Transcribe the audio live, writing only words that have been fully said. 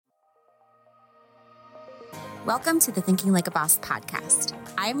Welcome to the Thinking Like a Boss podcast.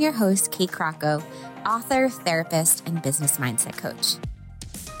 I'm your host, Kate Crocco, author, therapist, and business mindset coach.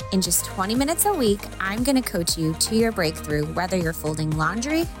 In just 20 minutes a week, I'm going to coach you to your breakthrough, whether you're folding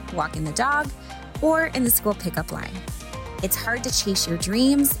laundry, walking the dog, or in the school pickup line. It's hard to chase your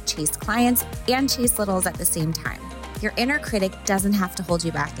dreams, chase clients, and chase littles at the same time. Your inner critic doesn't have to hold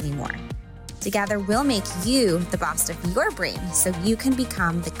you back anymore. Together, we'll make you the boss of your brain so you can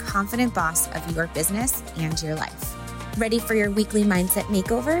become the confident boss of your business and your life. Ready for your weekly mindset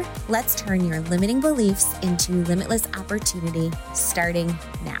makeover? Let's turn your limiting beliefs into limitless opportunity starting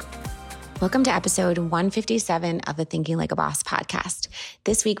now. Welcome to episode 157 of the Thinking Like a Boss podcast.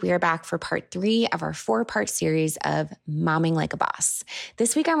 This week, we are back for part 3 of our 4-part series of Momming Like a Boss.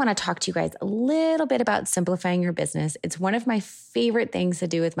 This week, I want to talk to you guys a little bit about simplifying your business. It's one of my favorite things to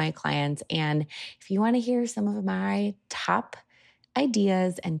do with my clients. And if you want to hear some of my top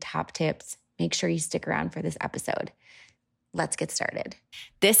ideas and top tips, make sure you stick around for this episode. Let's get started.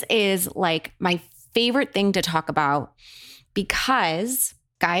 This is like my favorite thing to talk about because,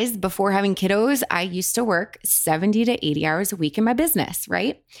 guys, before having kiddos, I used to work 70 to 80 hours a week in my business,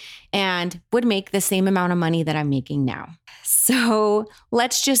 right? And would make the same amount of money that I'm making now. So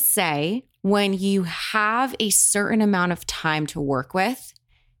let's just say when you have a certain amount of time to work with,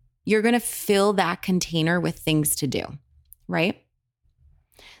 you're going to fill that container with things to do, right?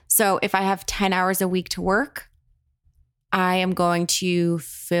 So if I have 10 hours a week to work, I am going to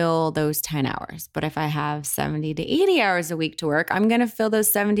fill those 10 hours. But if I have 70 to 80 hours a week to work, I'm going to fill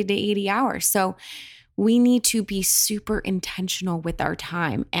those 70 to 80 hours. So we need to be super intentional with our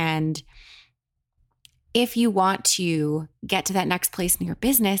time. And if you want to get to that next place in your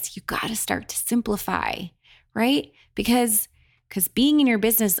business, you got to start to simplify, right? Because being in your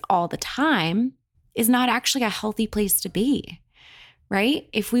business all the time is not actually a healthy place to be. Right?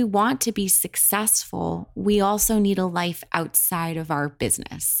 If we want to be successful, we also need a life outside of our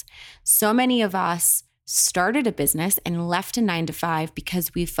business. So many of us started a business and left a 9-to-5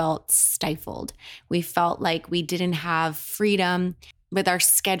 because we felt stifled. We felt like we didn't have freedom with our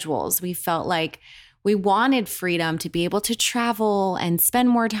schedules. We felt like we wanted freedom to be able to travel and spend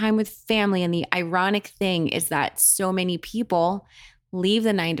more time with family. And the ironic thing is that so many people leave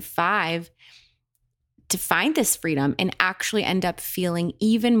the 9-to-5 to find this freedom and actually end up feeling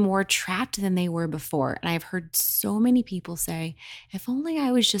even more trapped than they were before. And I've heard so many people say, if only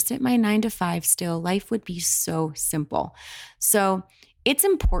I was just at my 9-to-5 still, life would be so simple. So it's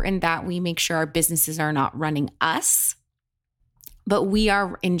important that we make sure our businesses are not running us, but we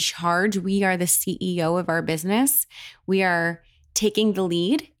are in charge. We are the CEO of our business. We are taking the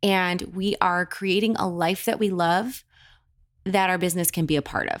lead and we are creating a life that we love, that our business can be a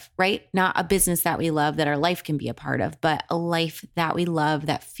part of, right? Not a business that we love that our life can be a part of, but a life that we love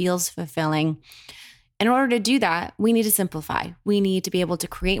that feels fulfilling. In order to do that, we need to simplify. We need to be able to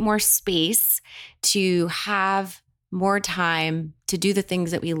create more space, to have more time to do the things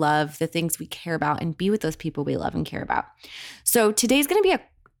that we love, the things we care about, and be with those people we love and care about. So today's going to be a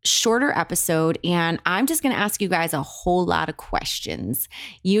shorter episode, and I'm just going to ask you guys a whole lot of questions.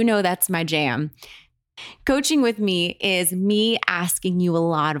 You know that's my jam. Coaching with me is me asking you a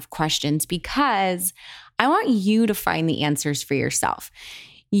lot of questions because I want you to find the answers for yourself.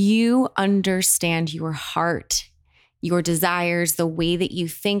 You understand your heart, your desires, the way that you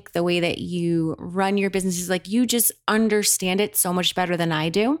think, the way that you run your businesses. Like you just understand it so much better than I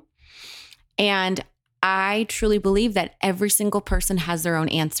do. And I truly believe that every single person has their own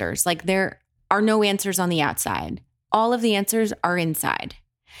answers. Like there are no answers on the outside. All of the answers are inside.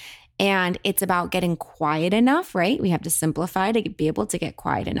 And it's about getting quiet enough, right? We have to simplify to be able to get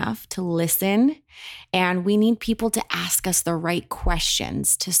quiet enough to listen. And we need people to ask us the right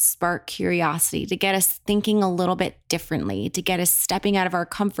questions to spark curiosity, to get us thinking a little bit differently, to get us stepping out of our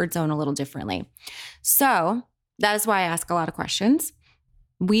comfort zone a little differently. So that is why I ask a lot of questions.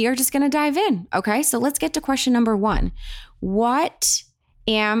 We are just going to dive in. Okay. So let's get to question number 1. What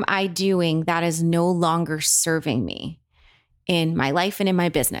am I doing that is no longer serving me in my life and in my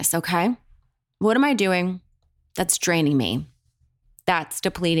business, okay? What am I doing that's draining me, that's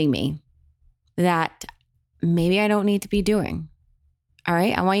depleting me, that maybe I don't need to be doing? All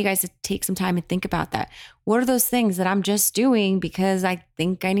right? I want you guys to take some time and think about that. What are those things that I'm just doing because I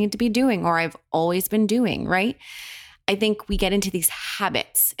think I need to be doing or I've always been doing, right? I think we get into these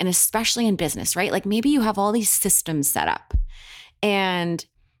habits, and especially in business, right? Like maybe you have all these systems set up and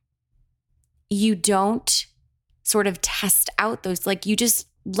you don't sort of test out those, like you just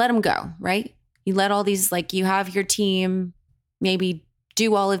let them go, right? You let all these, like you have your team maybe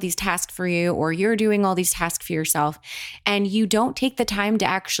do all of these tasks for you, or you're doing all these tasks for yourself, and you don't take the time to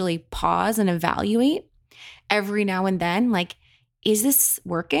actually pause and evaluate every now and then, like, is this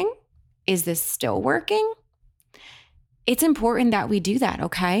working? Is this still working? It's important that we do that,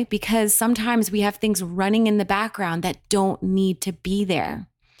 okay? Because sometimes we have things running in the background that don't need to be there.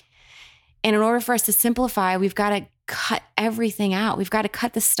 And in order for us to simplify, we've got to cut everything out. We've got to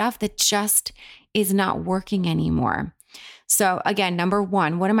cut the stuff that just is not working anymore. So again, number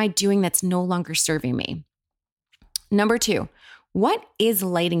one, what am I doing that's no longer serving me? Number two, what is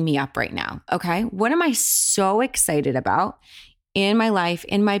lighting me up right now? Okay. What am I so excited about in my life,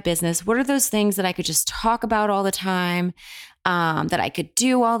 in my business? What are those things that I could just talk about all the time, that I could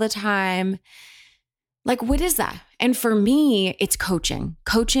do all the time? Like, what is that? And for me, it's coaching.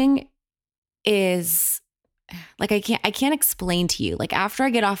 Coaching is like, I can't explain to you. Like, after I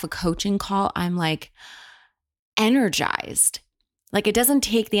get off a coaching call, I'm like energized. Like, it doesn't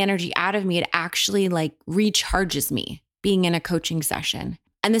take the energy out of me. It actually like recharges me being in a coaching session.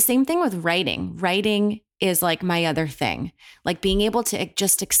 And the same thing with writing. Writing is like my other thing, like being able to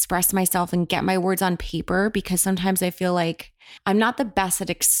just express myself and get my words on paper, because sometimes I feel like I'm not the best at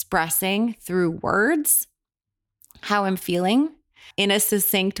expressing through words how I'm feeling in a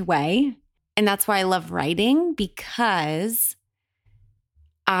succinct way. And that's why I love writing, because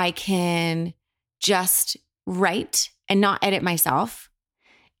I can just write and not edit myself,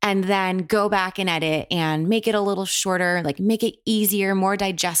 and then go back and edit and make it a little shorter, like make it easier, more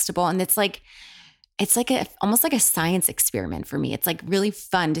digestible. And it's like almost like a science experiment for me. It's like really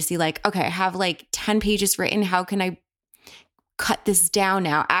fun to see like, okay, I have like 10 pages written. How can I cut this down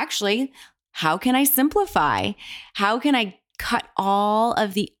now? Actually, how can I simplify? How can I cut all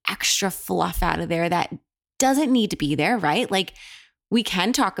of the extra fluff out of there that doesn't need to be there, right? Like, we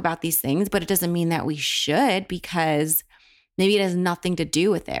can talk about these things, but it doesn't mean that we should, because maybe it has nothing to do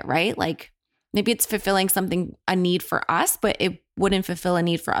with it, right? Like, maybe it's fulfilling a need for us, but it wouldn't fulfill a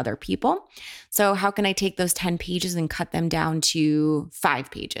need for other people. So how can I take those 10 pages and cut them down to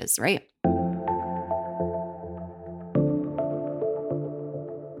 5 pages, right?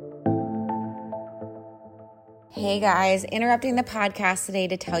 Hey guys, interrupting the podcast today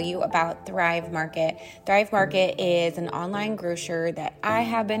to tell you about Thrive Market. Thrive Market is an online grocer that I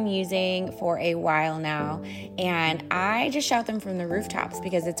have been using for a while now, and I just shout them from the rooftops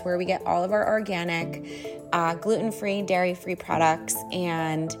because it's where we get all of our organic, gluten-free, dairy-free products.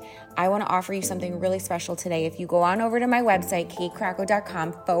 And I want to offer you something really special today. If you go on over to my website,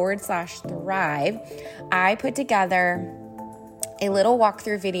 katecracko.com/thrive, I put together a little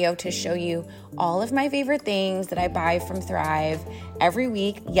walkthrough video to show you all of my favorite things that I buy from Thrive every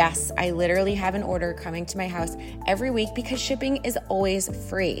week. Yes, I literally have an order coming to my house every week because shipping is always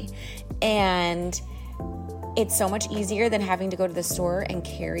free. And it's so much easier than having to go to the store and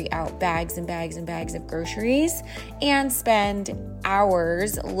carry out bags and bags and bags of groceries and spend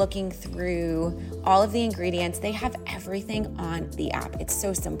hours looking through all of the ingredients. They have everything on the app. It's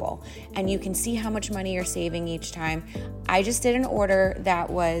so simple. And you can see how much money you're saving each time. I just did an order that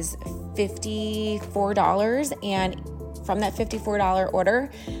was $54, and from that $54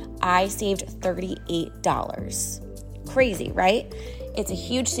 order, I saved $38. Crazy, right? It's a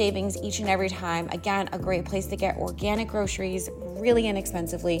huge savings each and every time. Again, a great place to get organic groceries really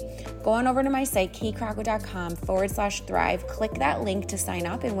inexpensively. Go on over to my site, katecracko.com/thrive. Click that link to sign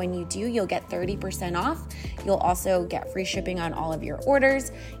up. And when you do, you'll get 30% off. You'll also get free shipping on all of your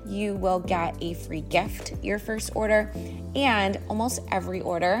orders. You will get a free gift your first order. And almost every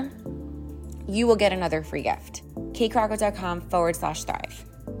order, you will get another free gift. katecracko.com/thrive.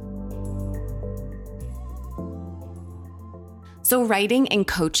 So writing and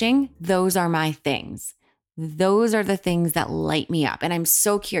coaching, those are my things. Those are the things that light me up. And I'm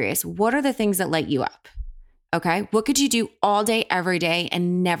so curious, what are the things that light you up? Okay. What could you do all day, every day,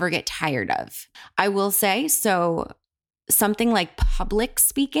 and never get tired of? I will say, so something like public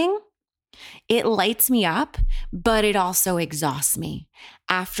speaking, it lights me up, but it also exhausts me.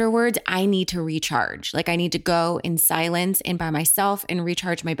 Afterwards, I need to recharge. Like, I need to go in silence and by myself and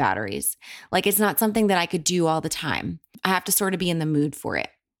recharge my batteries. Like, it's not something that I could do all the time. I have to sort of be in the mood for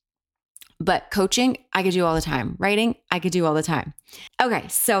it. But coaching, I could do all the time. Writing, I could do all the time. Okay,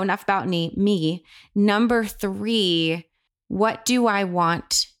 so enough about me. Number 3, what do I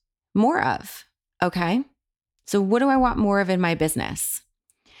want more of? Okay, so what do I want more of in my business?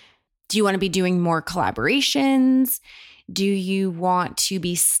 Do you want to be doing more collaborations? Do you want to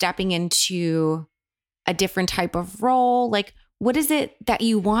be stepping into a different type of role? Like, what is it that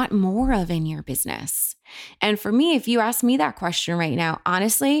you want more of in your business? And for me, if you ask me that question right now,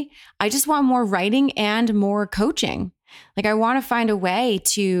 honestly, I just want more writing and more coaching. Like, I want to find a way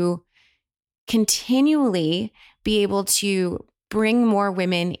to continually be able to bring more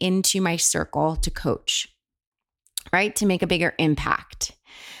women into my circle to coach. right? To make a bigger impact.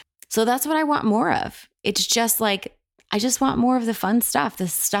 So that's what I want more of. It's just like, I just want more of the fun stuff, the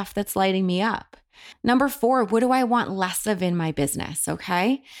stuff that's lighting me up. Number 4, what do I want less of in my business?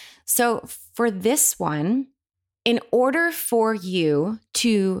 Okay. So for this one, in order for you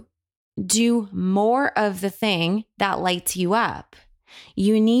to do more of the thing that lights you up,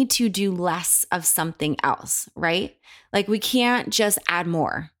 you need to do less of something else, right? Like we can't just add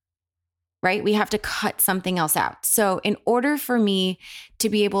more, right? We have to cut something else out. So in order for me to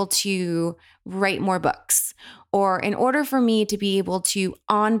be able to write more books, or in order for me to be able to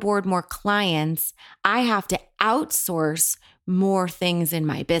onboard more clients, I have to outsource more things in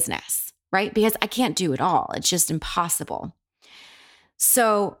my business, right? Because I can't do it all. It's just impossible.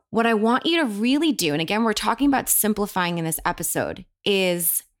 So what I want you to really do, and again, we're talking about simplifying in this episode,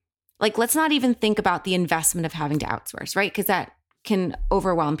 is like, let's not even think about the investment of having to outsource, right? Because that can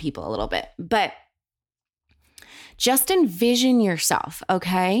overwhelm people a little bit. But just envision yourself,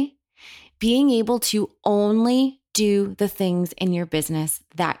 okay? Being able to only do the things in your business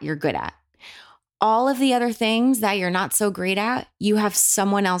that you're good at. All of the other things that you're not so great at, you have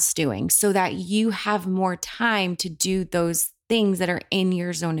someone else doing so that you have more time to do those things that are in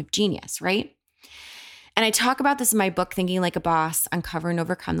your zone of genius, right? And I talk about this in my book, Thinking Like a Boss, Uncover and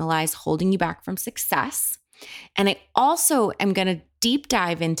Overcome the Lies Holding You Back from Success. And I also am going to deep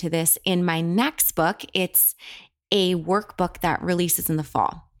dive into this in my next book. It's a workbook that releases in the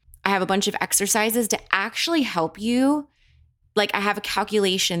fall. I have a bunch of exercises to actually help you. Like I have a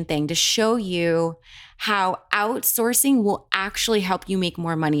calculation thing to show you how outsourcing will actually help you make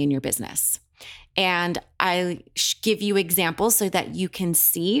more money in your business. And I give you examples so that you can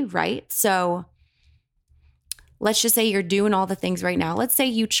see, right? So let's just say you're doing all the things right now. Let's say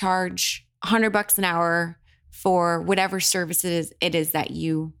you charge $100 an hour for whatever services it is that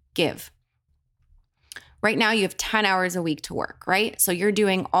you give. Right now you have 10 hours a week to work, right? So you're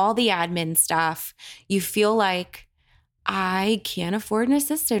doing all the admin stuff. You feel like I can't afford an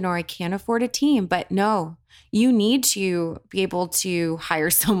assistant or I can't afford a team, but no, you need to be able to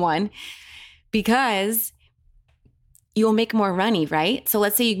hire someone because you'll make more money, right? So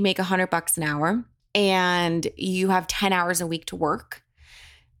let's say you make $100 an hour and you have 10 hours a week to work.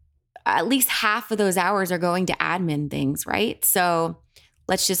 At least half of those hours are going to admin things, right? So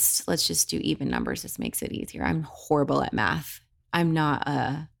let's just do even numbers. This makes it easier. I'm horrible at math. I'm not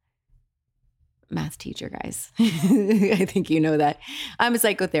a math teacher, guys. I think you know that. I'm a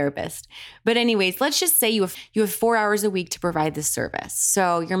psychotherapist. But anyways, let's just say you have 4 hours a week to provide this service.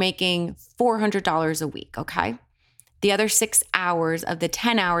 So you're making $400 a week, okay? The other 6 hours of the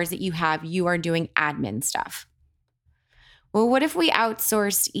 10 hours that you have, you are doing admin stuff. Well, what if we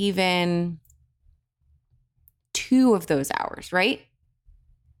outsourced even 2 of those hours, right?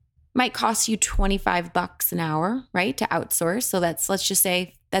 Might cost you $25 an hour, right? To outsource. So let's just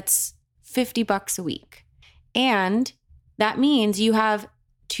say that's $50 a week. And that means you have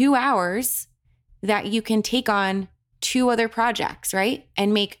 2 hours that you can take on 2 other projects, right?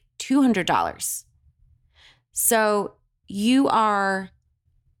 And make $200. So you are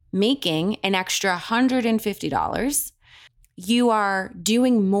making an extra $150. You are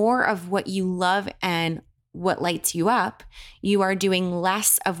doing more of what you love and what lights you up. You are doing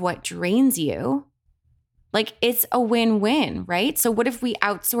less of what drains you. Like it's a win-win, right? So what if we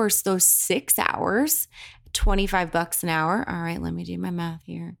outsource those 6 hours, $25 an hour? All right, let me do my math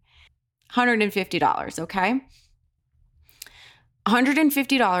here. $150, okay?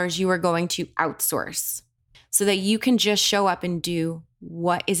 $150 you are going to outsource so that you can just show up and do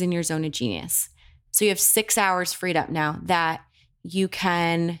what is in your zone of genius. So you have 6 hours freed up now that you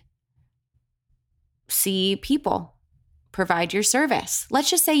can see people, provide your service. Let's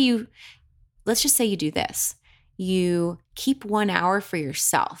just say you do this. You keep 1 hour for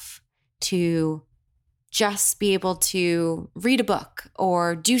yourself to just be able to read a book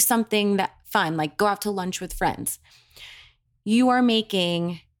or do something that fun, like go out to lunch with friends. You are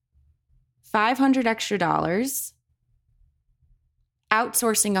making $500 extra,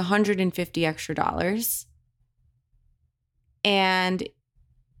 outsourcing $150 extra. And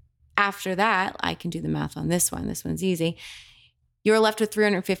after that, I can do the math on this one. This one's easy. You're left with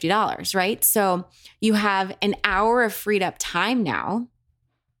 $350, right? So you have an hour of freed up time now.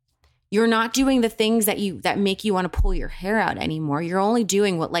 You're not doing the things that make you want to pull your hair out anymore. You're only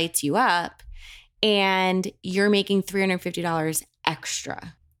doing what lights you up, and you're making $350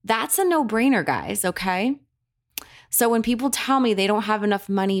 extra. That's a no-brainer, guys, okay? So when people tell me they don't have enough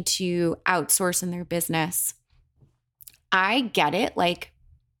money to outsource in their business, I get it. Like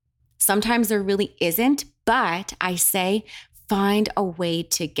sometimes there really isn't, but I say find a way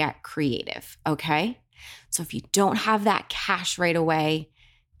to get creative, okay? So if you don't have that cash right away,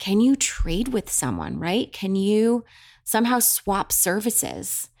 can you trade with someone, right? Can you somehow swap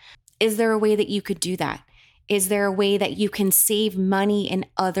services? Is there a way that you could do that? Is there a way that you can save money in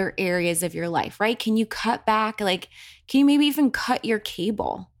other areas of your life, right? Can you cut back? Can you maybe even cut your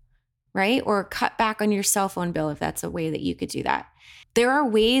cable, right? Or cut back on your cell phone bill if that's a way that you could do that. There are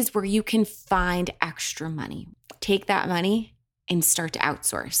ways where you can find extra money. Take that money and start to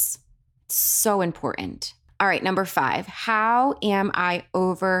outsource. It's so important. All right, number 5, how am I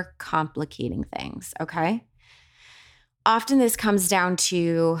overcomplicating things? Okay. Often this comes down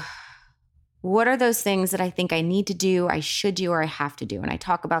to, what are those things that I think I need to do, I should do, or I have to do? And I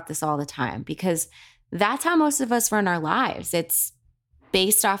talk about this all the time because that's how most of us run our lives. It's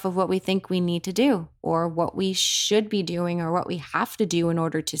based off of what we think we need to do or what we should be doing or what we have to do in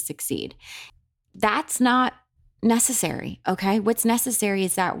order to succeed. That's not necessary, okay? What's necessary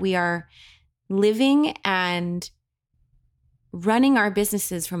is that we are living and running our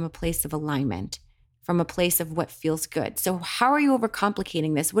businesses from a place of alignment, from a place of what feels good. So how are you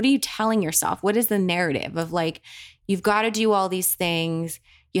overcomplicating this? What are you telling yourself? What is the narrative of you've got to do all these things,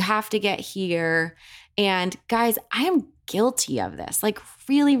 you have to get here. And guys, I am guilty of this,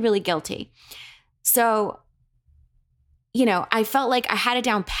 really, really guilty. So, I felt like I had it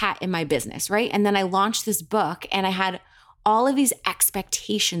down pat in my business, right? And then I launched this book and I had all of these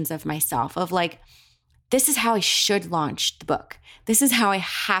expectations of myself of this is how I should launch the book. This is how I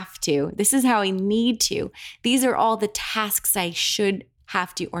have to. This is how I need to. These are all the tasks I should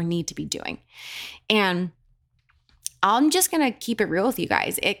have to or need to be doing. And I'm just going to keep it real with you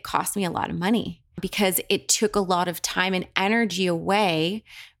guys. It cost me a lot of money because it took a lot of time and energy away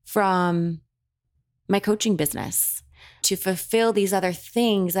from my coaching business to fulfill these other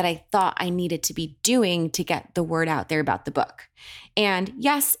things that I thought I needed to be doing to get the word out there about the book. And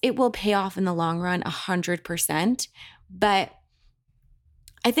yes, it will pay off in the long run 100%, but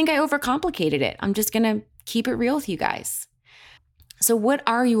I think I overcomplicated it. I'm just going to keep it real with you guys. So what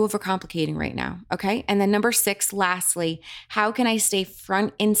are you overcomplicating right now? Okay. And then number 6, lastly, how can I stay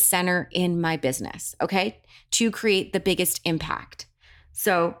front and center in my business? Okay. To create the biggest impact.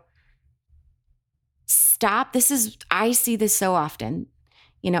 So stop. I see this so often,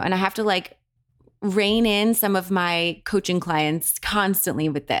 and I have to rein in some of my coaching clients constantly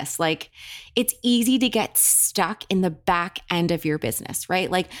with this. It's easy to get stuck in the back end of your business,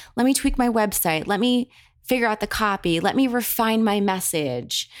 right? Let me tweak my website. Let me figure out the copy. Let me refine my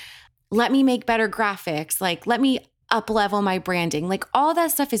message. Let me make better graphics. Let me up level my branding. All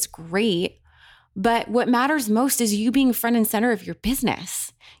that stuff is great. But what matters most is you being front and center of your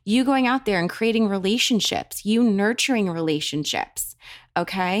business, you going out there and creating relationships, you nurturing relationships.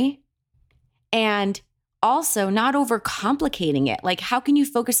 Okay. And also not overcomplicating it. How can you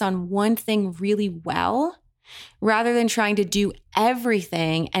focus on one thing really well rather than trying to do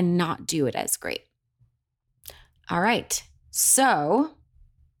everything and not do it as great? All right. So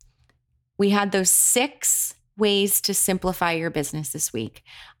we had those 6 ways to simplify your business this week.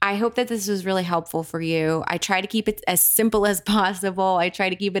 I hope that this was really helpful for you. I try to keep it as simple as possible. I try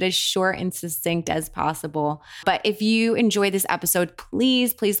to keep it as short and succinct as possible. But if you enjoyed this episode,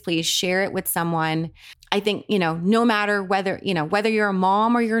 please, please, please share it with someone. I think, no matter whether you're a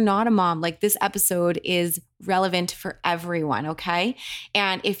mom or you're not a mom, this episode is relevant for everyone, okay?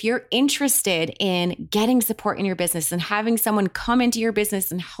 And if you're interested in getting support in your business and having someone come into your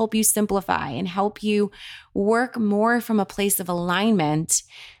business and help you simplify and help you work more from a place of alignment,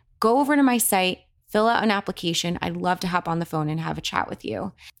 go over to my site, fill out an application. I'd love to hop on the phone and have a chat with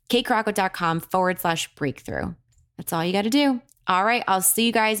you. katekrocko.com/breakthrough. That's all you got to do. All right, I'll see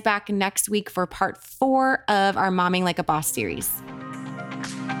you guys back next week for part 4 of our Momming Like a Boss series.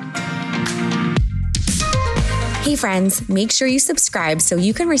 Hey friends, make sure you subscribe so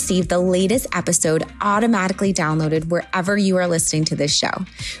you can receive the latest episode automatically downloaded wherever you are listening to this show.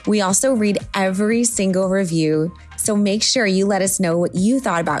 We also read every single review, so make sure you let us know what you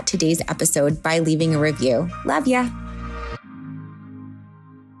thought about today's episode by leaving a review. Love ya.